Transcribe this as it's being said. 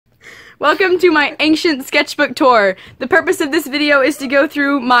Welcome to my ancient sketchbook tour. The purpose of this video is to go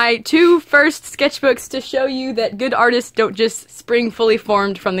through my 2 first sketchbooks to show you that good artists don't just spring fully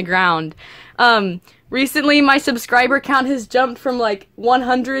formed from the ground. Recently my subscriber count has jumped from like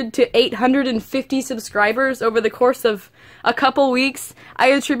 100 to 850 subscribers over the course of a couple weeks. I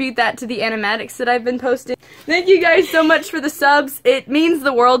attribute that to the animatics that I've been posting. Thank you guys so much for the subs. It means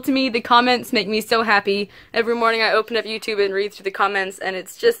the world to me. The comments make me so happy. Every morning I open up YouTube and read through the comments and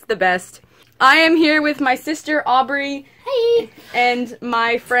it's just the best. I am here with my sister Aubri. Hey. And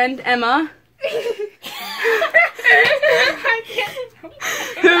my friend Emma.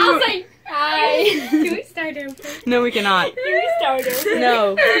 I'll say hi. Can we start over? No, we cannot. Can we start over?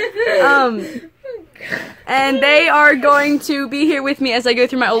 No. And they are going to be here with me as I go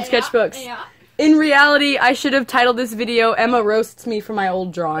through my old sketchbooks. Yeah. In reality, I should have titled this video, Emma Roasts Me for My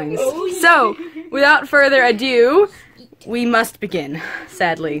Old Drawings. So, without further ado, we must begin,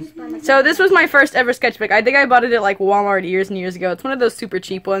 sadly. So this was my first ever sketchbook. I think I bought it at like Walmart years and years ago. It's one of those super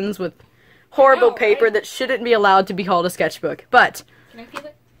cheap ones with horrible paper that shouldn't be allowed to be called a sketchbook. But, Can I feel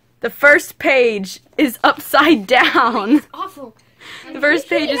it? the first page is upside down. It's awful. The first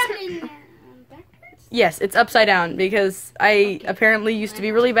page is... Yes, it's upside down because I apparently used to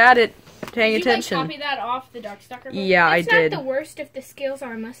be really bad at paying attention. Did you copy that off the Darkstalker book? Yeah, I did. It's not the worst if the scales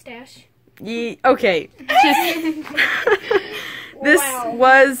are a mustache. Okay. This Wow.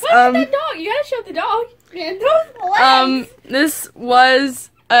 was What's the dog? You gotta show the dog. Man, those legs. This was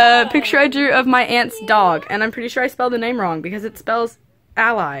a picture I drew of my aunt's dog, and I'm pretty sure I spelled the name wrong because it spells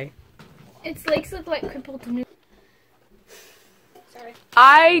ally. Its legs look like crippled new. Sorry.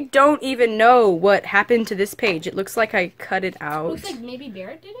 I don't even know what happened to this page. It looks like I cut it out. Looks like maybe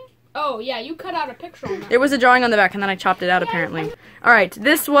Barrett did it? Oh, yeah, you cut out a picture on that. There was a drawing on the back, and then I chopped it out, apparently. Alright,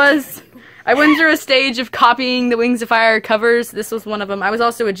 this was... I went through a stage of copying the Wings of Fire covers. This was one of them. I was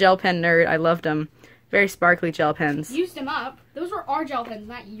also a gel pen nerd. I loved them. Very sparkly gel pens. Used them up. Those were our gel pens,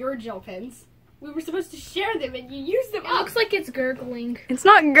 not your gel pens. We were supposed to share them, and you used them It up. looks like it's gurgling. It's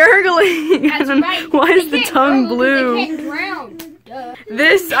not gurgling! That's right. Why is They the can't tongue gurgle 'cause blue? They can't drown. Duh.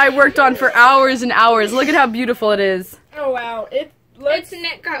 This I worked on for hours and hours. Look at how beautiful it is. Oh, wow. Its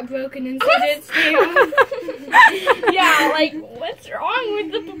neck got broken inside its tail. Yeah, like, what's wrong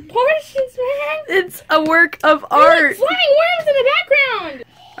with the proportions, man? It's a work of There's art. like flying worms in the background.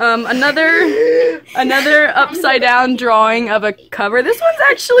 Another upside down drawing of a cover. This one's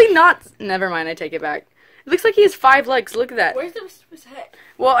actually not... Never mind, I take it back. It looks like he has 5 legs. Look at that. Where's his head?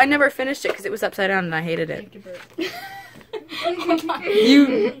 Well, I never finished it because it was upside down and I hated it. You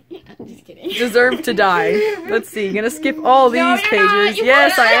You just kidding. deserve to die. Let's see, gonna skip all these you're pages. not. You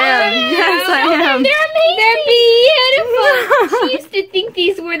Yes, won't. I am. Yes, I am. They're beautiful. She used to think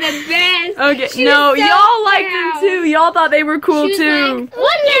these were the best. Okay, She no, was so y'all liked them proud. too. Y'all thought they were cool She was too. like,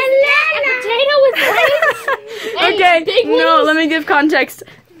 look at that. A potato with legs. Okay, big no, wings. let me give context.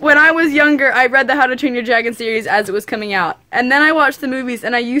 When I was younger, I read the How to Train Your Dragon series as it was coming out. And then I watched the movies,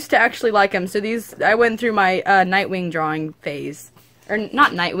 and I used to actually like them. So I went through my Nightwing drawing phase. Or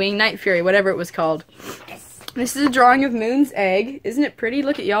not Nightwing, Night Fury, whatever it was called. This is a drawing of Moon's egg. Isn't it pretty?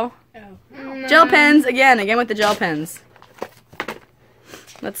 Look at y'all. Oh. Gel pens, again with the gel pens.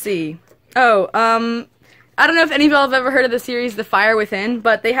 Let's see. Oh, I don't know if any of y'all have ever heard of the series The Fire Within,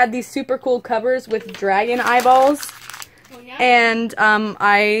 but they had these super cool covers with dragon eyeballs. And,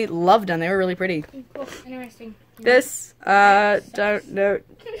 I loved them. They were really pretty. Cool. Interesting. This, don't know.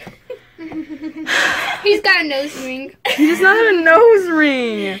 He's got a nose ring. He does not have a nose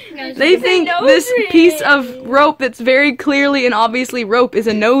ring. They think nose this ring. piece of rope that's very clearly and obviously rope is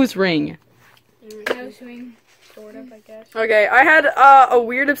a nose ring. Nose ring. Sort of, I guess. Okay, I had a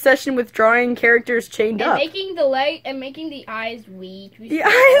weird obsession with drawing characters chained And up. making the light and making the eyes weak. The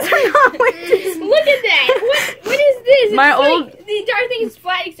eyes are not like this. Look at that! What is this? My It's old- like, the entire thing is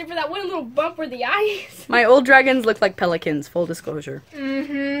flat except for that one little bump where the eye is. My old dragons look like pelicans, full disclosure.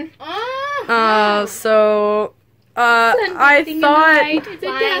 Mm-hmm. So, I thought,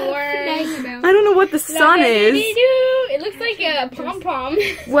 Flying worms. I don't know what the sun is. It looks like a pom-pom.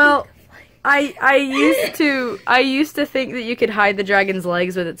 Well, I used to think that you could hide the dragon's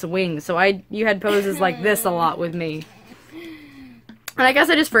legs with its wings, so you had poses like this a lot with me. And I guess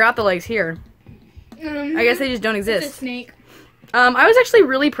I just forgot the legs here. I guess they just don't It's a exist. snake. I was actually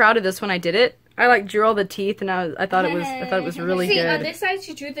really proud of this when I did it. I like drew all the teeth, and I thought it was really See, on good. this side,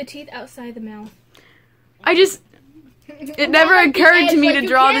 she drew the teeth outside the mouth. It never Like the occurred to edge, me like to you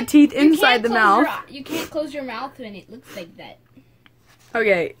draw the can't- teeth you can't inside the close mouth. You can't close your mouth when it looks like that.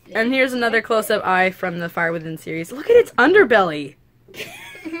 Okay, and here's another close-up eye from the Fire Within series. Look at its underbelly.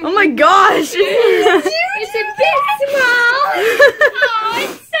 Oh my gosh! It's a bit small. Oh,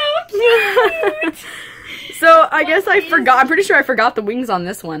 it's so cute. I guess I forgot. I'm pretty sure I forgot the wings on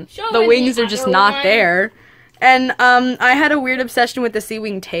this one. Show The me wings the are just other not one. there. And I had a weird obsession with the sea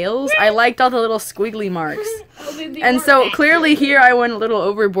wing tails. I liked all the little squiggly marks. And so clearly here I went a little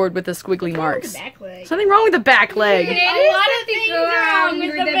overboard with the squiggly marks. Back leg. Something wrong with the back leg. A A lot of things wrong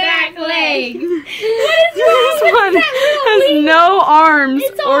with the back leg. This one has no arms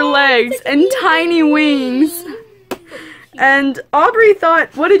or legs and tiny wings. And Aubrey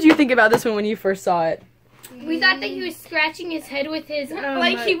thought, what did you think about this one when you first saw it? We thought that he was scratching his head with his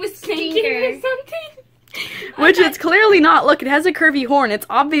Like he was thinking stinker. or something. Which it's clearly not. Look, it has a curvy horn. It's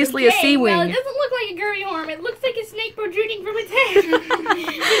obviously a sea Well, it wing. doesn't look like a curvy horn. It looks like a snake protruding from its head. With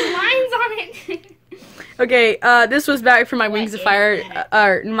lines on it. Okay, this was back from my Wings of Fire,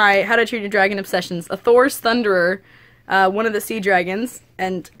 my How to Train Your Dragon obsessions. A Thor's Thunderer, one of the sea dragons,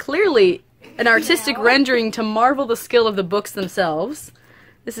 and clearly an artistic rendering to marvel the skill of the books themselves.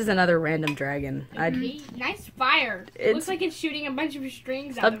 This is another random dragon. Nice fire. It's- Looks like it's shooting a bunch of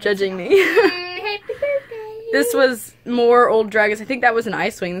strings out Stop of its judging mouth. me. Happy birthday. This was more old dragons. I think that was an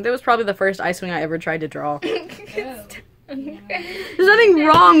ice wing. That was probably the first ice wing I ever tried to draw. Oh. There's nothing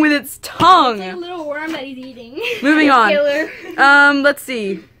wrong with its It's a tongue. little worm that he's eating. Moving on. Killer. Let's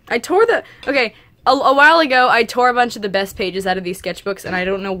see. I tore the... Okay, a while ago, I tore a bunch of the best pages out of these sketchbooks, and I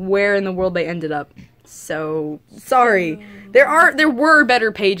don't know where in the world they ended up. So, sorry. There were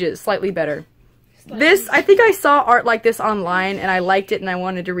better pages, slightly better. This, I think I saw art like this online, and I liked it, and I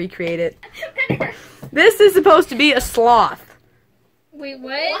wanted to recreate it. This is supposed to be a sloth. Wait,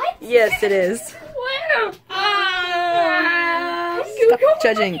 what? Yes, it is. Wow. Stop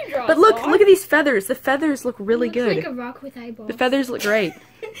judging. But look at these feathers. The feathers look really Looks good. like a rock with eyeballs. The feathers look great.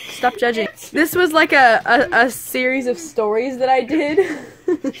 Stop judging. This was like a series of stories that I did.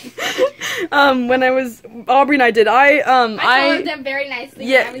 When I was Aubrey and I did. I colored them very nicely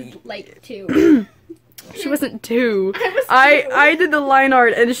Yeah. when I was like 2. She wasn't 2. I did the line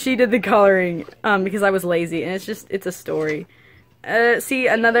art and she did the coloring because I was lazy, and it's a story. See,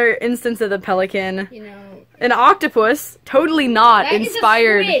 another instance of the pelican. You know. An octopus, totally not That is a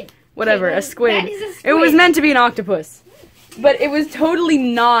inspired. squid. Whatever, a squid. That is a It was squid. meant to be an octopus. But it was totally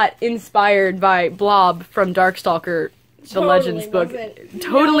not inspired by Blob from Darkstalker, the Totally Legends book. wasn't.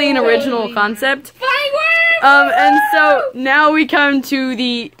 Totally an No, original totally concept. Flying worm! And so now we come to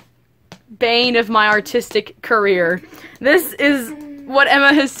the bane of my artistic career. This is what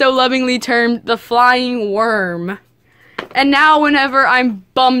Emma has so lovingly termed the flying worm. And now whenever I'm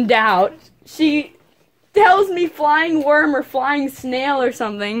bummed out, she tells me flying worm or flying snail or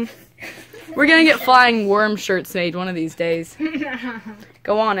something. We're gonna get flying worm shirts made one of these days.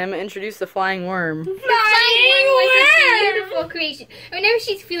 Go on, Emma, introduce the flying worm. The flying worm was a beautiful creation. Whenever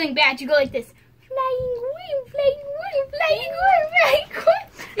she's feeling bad, you go like this. Flying worm, flying worm, flying worm, flying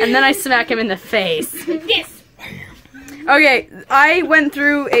worm. And then I smack him in the face. Yes. Okay, I went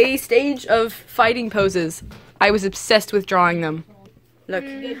through a stage of fighting poses. I was obsessed with drawing them. Look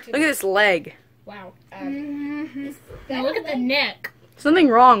at this leg. Wow. Now look at the neck. Something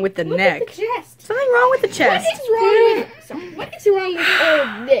wrong with the Look neck. at the chest. Something wrong with the chest. What is wrong with what is wrong with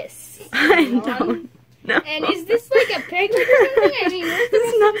all this? I don't know. And is this like a peg leg or something? I mean, where's the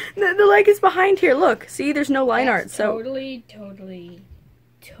This is not, the leg is behind here. Look, see, there's no line art. So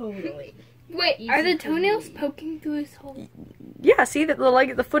Totally. Wait, are the toenails poking through his hole? yeah, see that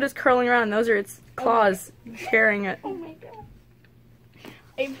the foot is curling around. And those are its claws tearing it. Oh my god.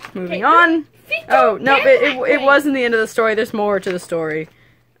 Moving on. Oh no, it wasn't the end of the story. There's more to the story.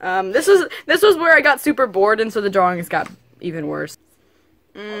 This was where I got super bored, and so the drawings got even worse.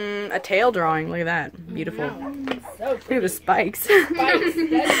 A tail drawing. Look at that, beautiful. So Look at the spikes. spikes.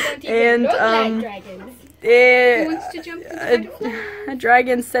 That don't even And, look like dragons. Who wants to jump the butterfly? A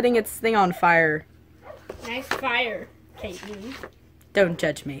dragon setting its thing on fire. Nice fire, Caitlin. Don't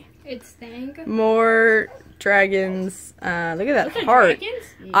judge me. It's thing. More dragons. Look at that Those are heart. dragons?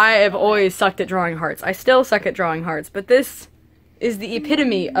 I have always sucked at drawing hearts. I still suck at drawing hearts, but this is the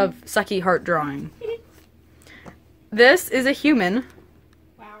epitome of sucky heart drawing. This is a human.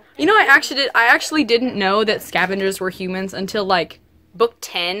 Wow. You know, I actually didn't know that scavengers were humans until like book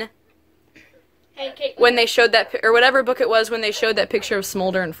 10, Hey, Caitlin. when they showed that, or whatever book it was, when they showed that picture of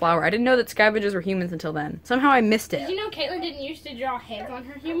Smolder and Flower. I didn't know that scavengers were humans until then. Somehow I missed Did it. you know Caitlin didn't used to draw heads on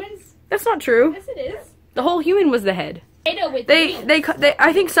her humans? That's not true. Yes, it is. The whole human was the head. Ada with They, wings.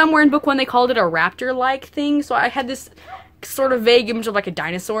 I think somewhere in book 1 they called it a raptor-like thing, so I had this sort of vague image of like a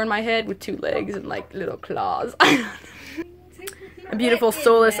dinosaur in my head with 2 legs and like little claws. A beautiful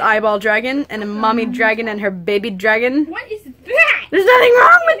soulless eyeball dragon, and a mommy dragon and her baby dragon. What is that? There's nothing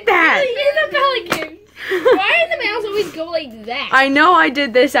wrong with that! It's a pelican. Why do the mouths always go like that? I know I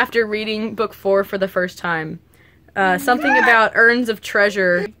did this after reading book 4 for the first time. Something about urns of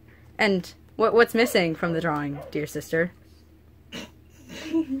treasure. And what's missing from the drawing, dear sister?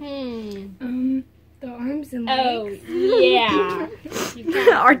 The arms and Oh, legs. yeah.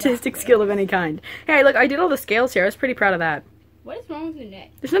 Artistic skill of any kind. Hey, look, I did all the scales here. I was pretty proud of that. What is wrong with the neck?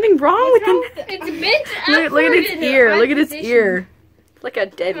 There's nothing wrong with the It's bent Look at its upward in ear. an Look at its odd ear. It's like a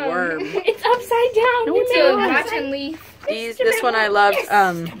dead worm. It's upside down. No, it's So, not. watch and leaf. This one I loved.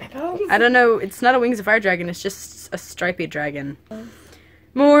 I don't know. It's not a Wings of Fire dragon. It's just a striped dragon.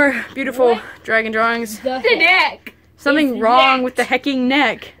 More beautiful dragon drawings. The The neck. Something It's wrong neck. with the hecking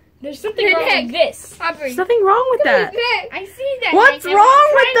neck. There's something The wrong neck. with this. Aubri. There's nothing wrong with that. I see that. What's neck. wrong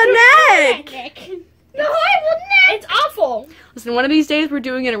I'm with trying the to neck? fix that The horrible neck. It's awful. Listen, one of these days we're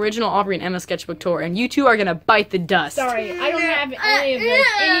doing an original Aubri and Emma sketchbook tour, and you two are gonna bite the dust. Sorry, I don't have any of this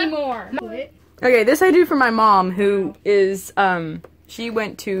anymore. Okay, this I do for my mom, who is she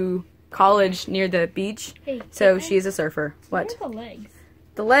went to college near the beach, Hey, so she is a surfer. What? Where's the legs?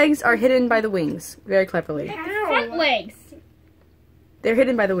 The legs are hidden by the wings, very cleverly. Front legs. They're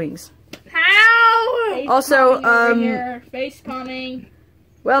hidden by the wings. How? Face Also, palming over here, face palming.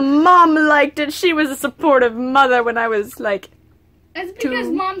 Well, Mom liked it. She was a supportive mother when I was like, That's because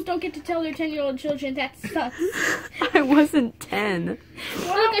Two. moms don't get to tell their 10-year-old children that sucks. I wasn't 10. Look,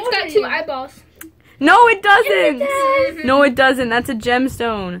 it's got two eyeballs. No, it doesn't. does. No, it doesn't. That's a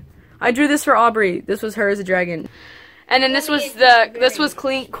gemstone. I drew this for Aubri. This was her as a dragon. And then this was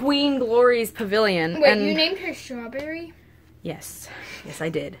Queen Glory's pavilion. Wait, and you named her Strawberry? yes, I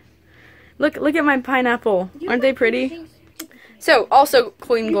did. Look at my pineapple. Aren't they pretty? So, also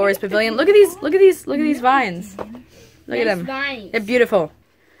Queen Glory's pavilion. Look at these vines. Look at them. Vines. They're beautiful.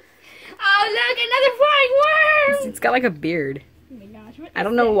 Oh, look, another flying worm. It's got like a beard. Oh my gosh, what I is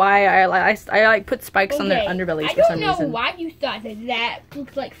don't know that? why I like put spikes on their Okay, underbellies for some I don't know reason. why you thought that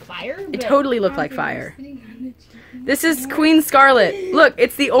looked like fire. It but totally looked like fire. This is Queen Scarlet. Look,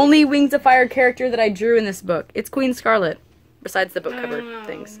 it's the only Wings of Fire character that I drew in this book. It's Queen Scarlet, besides the book cover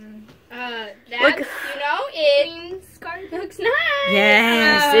things. That, Look. you know, it looks nice.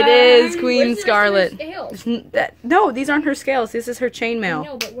 Yes, it is Queen Where's the Scarlet. rest of her scales? No, these aren't her scales. This is her chainmail.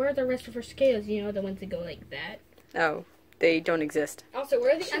 No, but where are the rest of her scales? You know, the ones that go like that. Oh, they don't exist. Also,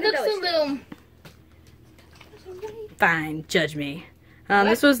 where are the She looks a little. Fine, judge me.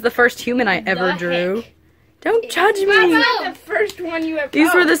 This was the first human I ever The drew. heck? Don't judge That's me. not the first one you ever.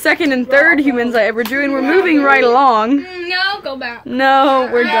 These were the second and third Bravo. humans I ever drew, and we're moving right along. No, go back. No,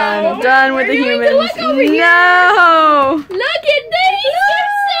 we're done. Done with the We're going to humans. look over here. No. Look at these! They're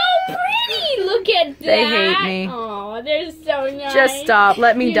so pretty! Look at that! They hate me. Oh, they're so nice. Just stop.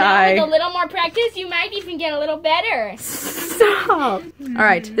 Let me You die. know, with a little more practice, you might even get a little better. Stop. All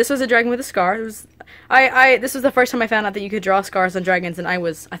right, this was a dragon with a scar. It was, this was the first time I found out that you could draw scars on dragons, and I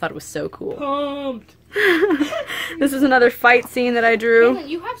thought it was so cool. Pumped. This is another fight scene that I drew. Caitlin,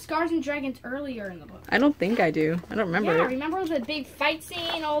 you have scars and dragons earlier in the book. I don't think I do. I don't remember. Yeah, remember the big fight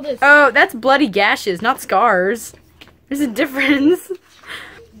scene, all this? Oh, that's bloody gashes, not scars. There's a difference.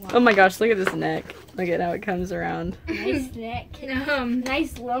 Wow. Oh my gosh, look at this neck. Look at how it comes around. Nice neck.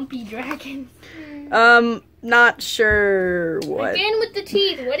 Nice lumpy dragon. Not sure what. Again with the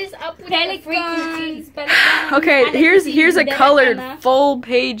teeth. What is up with the freaky teeth? Okay, here's a colored full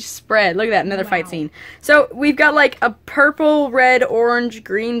page spread. Look at that, another fight Wow. scene. So we've got like a purple, red, orange,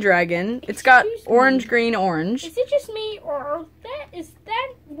 green dragon. It's got Excuse me. orange, green, orange. Is it just me, or is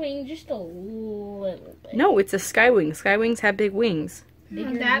that wing just a little bit No, it's a skywing. Skywings have big wings.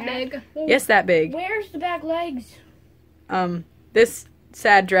 bigger That than big. Well, Yes, that big. Where's the back legs? This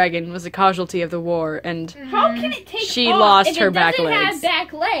sad dragon was a casualty of the war, and How can it take She off lost if her it back doesn't legs. have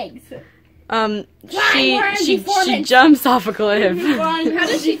back legs? she deformance. jumps off a cliff. How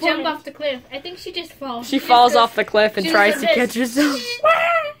does she jump off the cliff? I think she just falls. She falls off the cliff and She's tries a to bitch. catch herself.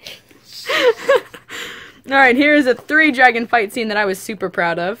 Alright, here's a 3-dragon fight scene that I was super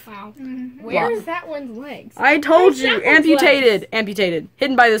proud of. Wow. Mhm. Where is that one's legs? I told Where's you, that one's amputated. Amputated.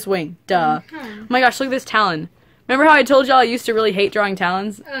 Hidden by this wing. Duh. Oh my gosh, look at this talon. Remember how I told y'all I used to really hate drawing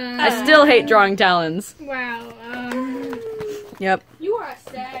talons? I still hate drawing talons. Wow. Yep. You are a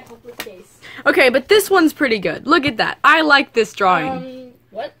sad, hopeless case. Okay, but this one's pretty good. Look at that. I like this drawing.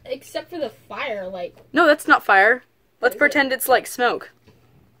 What? Except for the fire, like, No, that's not fire. Let's What is pretend it's like smoke.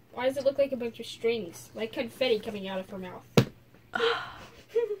 why does it look like a bunch of strings? Like confetti coming out of her mouth.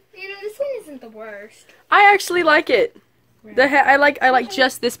 You know, this one isn't the worst. I actually like it. I like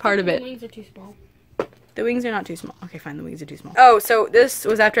just this part of The it. wings are too small. The wings are not too small. Okay, fine, the wings are too small. Oh, so this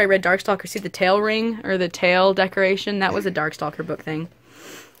was after I read Darkstalker. See the tail ring or the tail decoration? That was a Darkstalker book thing.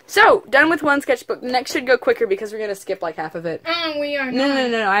 So, done with one sketchbook. The next should go quicker because we're going to skip like half of it. We are No, not. no,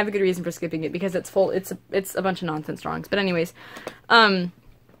 no, no. I have a good reason for skipping it because it's full. It's a bunch of nonsense drawings. But anyways,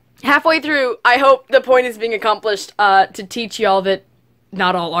 halfway through, I hope the point is being accomplished to teach y'all that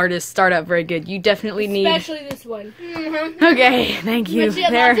not all artists start out very good. You definitely need. Especially this one. Okay, thank you. But she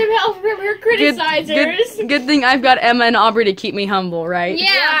had lots of help from her criticizers. Good thing I've got Emma and Aubri to keep me humble, right?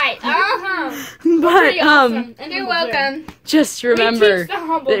 Yeah. Right. But Pretty awesome. And You're humble too. welcome. just remember the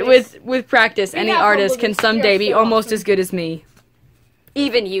humbleness. that with practice, any have artist can humbleness. someday We are be so almost awesome. as good as me.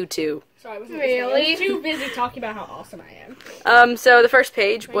 Even you two. Sorry, I wasn't Really? listening. I was too busy talking about how awesome I am. So the first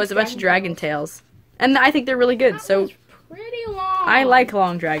page was a bunch of dragon tails, and I think they're really good. So Pretty long. I like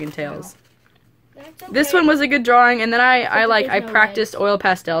long dragon tails. That's okay. This one was a good drawing, and then I there's no practiced oil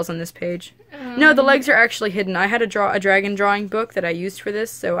pastels on this page. No, the legs are actually hidden. I had a dragon drawing book that I used for this,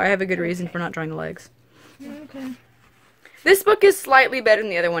 so I have a good reason for not drawing the legs. Okay. This book is slightly better than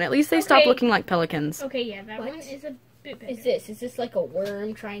the other one. At least they stopped Okay. looking like pelicans. Okay, yeah, that What? one is a bit better. Is this like a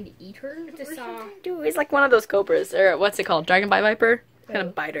worm trying to eat her? It's a saw. Dude, he's like one of those cobras, or what's it called? Dragon bite viper? It's gonna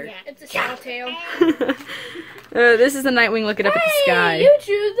bite her. Yeah, it's a saw tail. This is the Nightwing looking up at the sky. You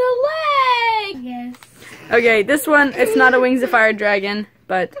drew the leg. Yes. Okay, this one, it's not a Wings of Fire dragon,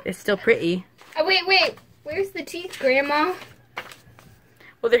 but it's still pretty. Oh, wait. Where's the teeth, Grandma?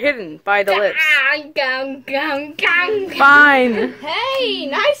 Well, they're hidden by the lips. Gong. Fine. Hey,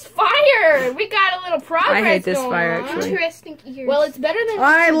 nice fire. We got a little progress. I hate this going fire, on. actually. Interesting ears. Well, it's better than.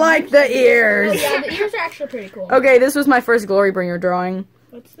 I like the Oh, ears. yeah, the ears are actually pretty cool. Okay, this was my first Glorybringer drawing.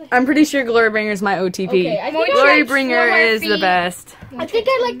 What's the? I'm pretty sure Glorybringer is my OTP. Okay, I think Glorybringer is the best. I think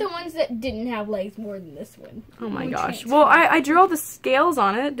I like the ones that didn't have legs more than this one. Oh my gosh. Well, I drew all the scales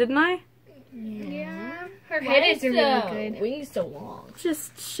on it, didn't I? Yeah. Her Why head is the really good. wings so long?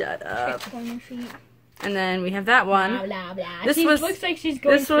 Just shut up. Corner feet. And then we have that Blah one. blah blah. This She was- looks like she's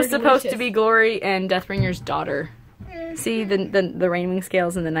going This was for supposed to delicious. be Glory and Deathbringer's daughter. See the Rainwing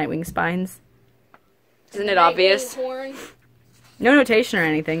scales and the Nightwing spines? Isn't it obvious? Horn. No notation or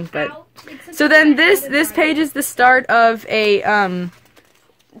anything, but... Ow. It's So then this page is the start of a,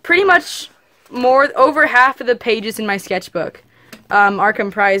 pretty much over half of the pages in my sketchbook are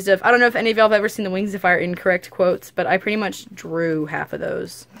comprised of, I don't know if any of y'all have ever seen the Wings of Fire incorrect quotes, but I pretty much drew half of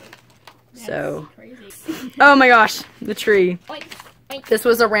those. So, Crazy. oh my gosh, the tree. Oink, oink. This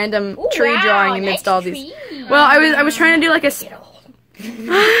was a random Ooh, tree wow, drawing amidst nice all these. tree. Well, I was trying to do like I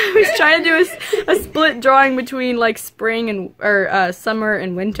was trying to do a split drawing between like spring and summer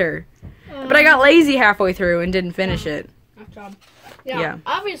and winter. But I got lazy halfway through and didn't finish it. Good job. Yeah. Yeah.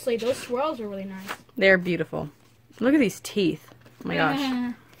 Obviously, those swirls are really nice. They're beautiful. Look at these teeth. Oh my gosh.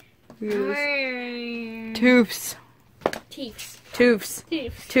 Uh, Look at this. Teeth. Toofs. Teeth. Toofs.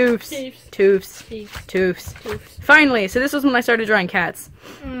 Teeth. Toofs. Teeth. Toofs. Teeth. Toofs. Teeth. Finally, so this was when I started drawing cats.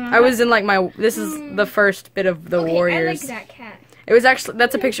 I was in like this is the first bit of the Okay, Warriors. I like that cat. It was actually,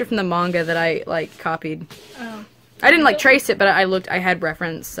 that's a picture from the manga that I like copied. Oh. I didn't like trace it, but I had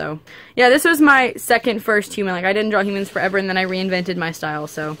reference, so. Yeah, this was my first human. Like, I didn't draw humans forever, and then I reinvented my style,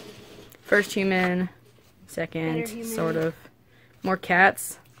 so. First human, second, Better human. sort of. More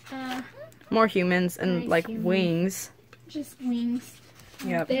cats, Uh, more humans, and Nice like human. wings. just wings.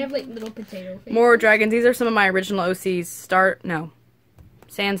 Yep. They have like little potato faces. More dragons. These are some of my original OCs.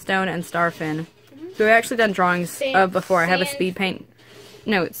 Sandstone and Starfin. Who I've actually done drawings of before. I have a speed paint.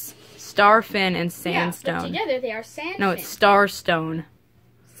 No, it's Starfin and Yeah, Sandstone. but together they are sandfin. No, it's Starstone.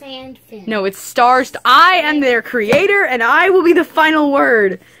 Sandfin. No, it's I am their creator, and I will be the final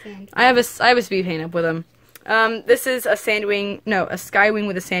word. Sandfin. I have a speed paint up with them. This is a sandwing. No, a skywing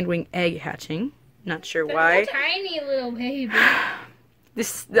with a sandwing egg hatching. Not sure why. Tiny little baby.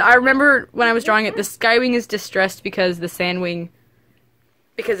 I remember when I was drawing it. The skywing is distressed because it's a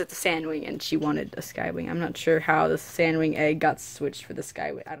sandwing, and she wanted a skywing. I'm not sure how the sandwing egg got switched for the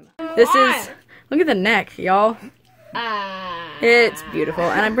skywing. I don't know. This is. Look at the neck, y'all. It's beautiful,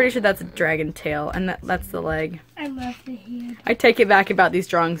 and I'm pretty sure that's a dragon tail, and that's the leg. I love the head. I take it back about these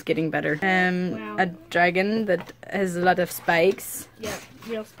drawings getting better. Wow. A dragon that has a lot of spikes. Yeah,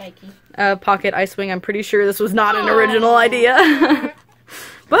 real spiky. A pocket Icewing. I'm pretty sure this was not an original idea.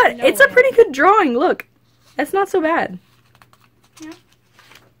 But No it's a way. pretty good drawing. Look. That's not so bad.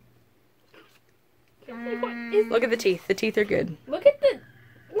 Look at the teeth. The teeth are good. Look at the.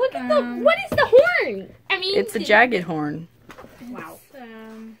 What is the horn? I mean, It's a jagged horn. Wow.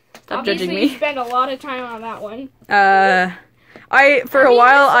 Stop judging Obviously, me. you spent a lot of time on that one. For a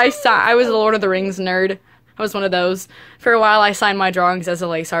while I was a Lord of the Rings nerd. I was one of those. For a while I signed my drawings as a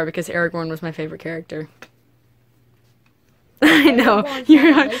Laxar because Aragorn was my favorite character. I know. Aragorn's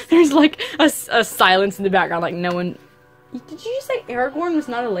You're not not, there's like a silence in the background, like no one. Did you just say Aragorn was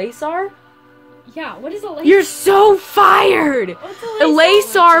not a Laesar? Yeah, what is a Laesar? You're so fired! What's A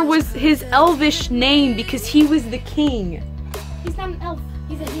Laesar was his elvish name because he was the king. He's not an elf.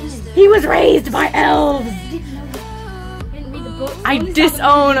 He's a human. He was raised by elves! Didn't know that. Didn't read the book. I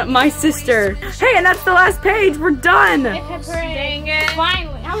disown my sister. Hey, and that's the last page. We're done. Dang it.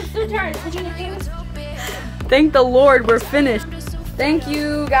 Finally. Now it's your turn. Thank the Lord, we're finished. Thank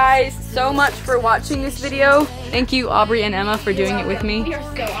you guys so much for watching this video. Thank you, Aubri and Emma, for doing it with me. You're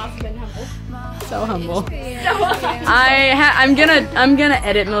so awesome and humble. So humble. So awesome. I'm gonna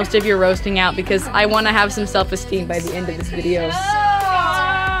edit most of your roasting out because I want to have some self-esteem by the end of this video.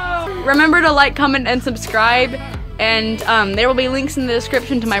 Remember to like, comment, and subscribe. And there will be links in the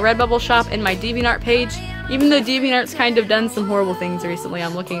description to my Redbubble shop and my DeviantArt page. Even though DeviantArt's kind of done some horrible things recently,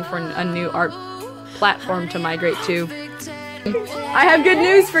 I'm looking for a new art platform to migrate to. I have good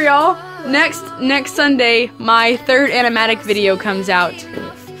news for y'all. Next Sunday, my third animatic video comes out.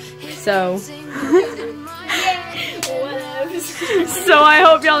 So, so I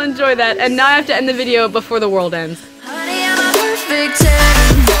hope y'all enjoy that. And now I have to end the video before the world ends.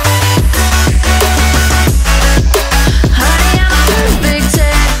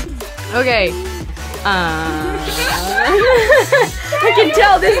 Okay. I can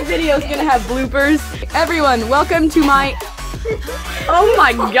tell this video is gonna have bloopers. Everyone, welcome to my. Oh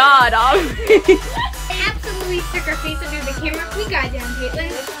my God, Aubri. I absolutely stuck our face under the camera. We got down,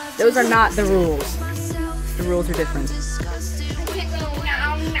 Caitlin. Those are not the rules. The rules are different.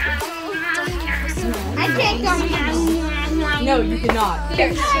 I can't go. No, you cannot.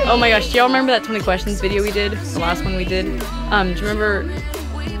 Oh my gosh, do y'all remember that 20 questions video we did? The last one we did? Do you remember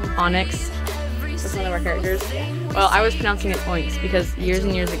Onyx? That's one of our characters. Well, I was pronouncing it Oinks because years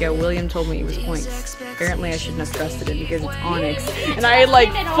and years ago, William told me it was Oinks. Apparently, I shouldn't have trusted it because it's Onyx. And I had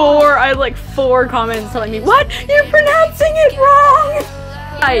like four comments telling me, "What? You're pronouncing it wrong!"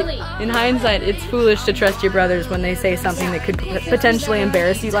 In hindsight, it's foolish to trust your brothers when they say something that could potentially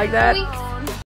embarrass you like that.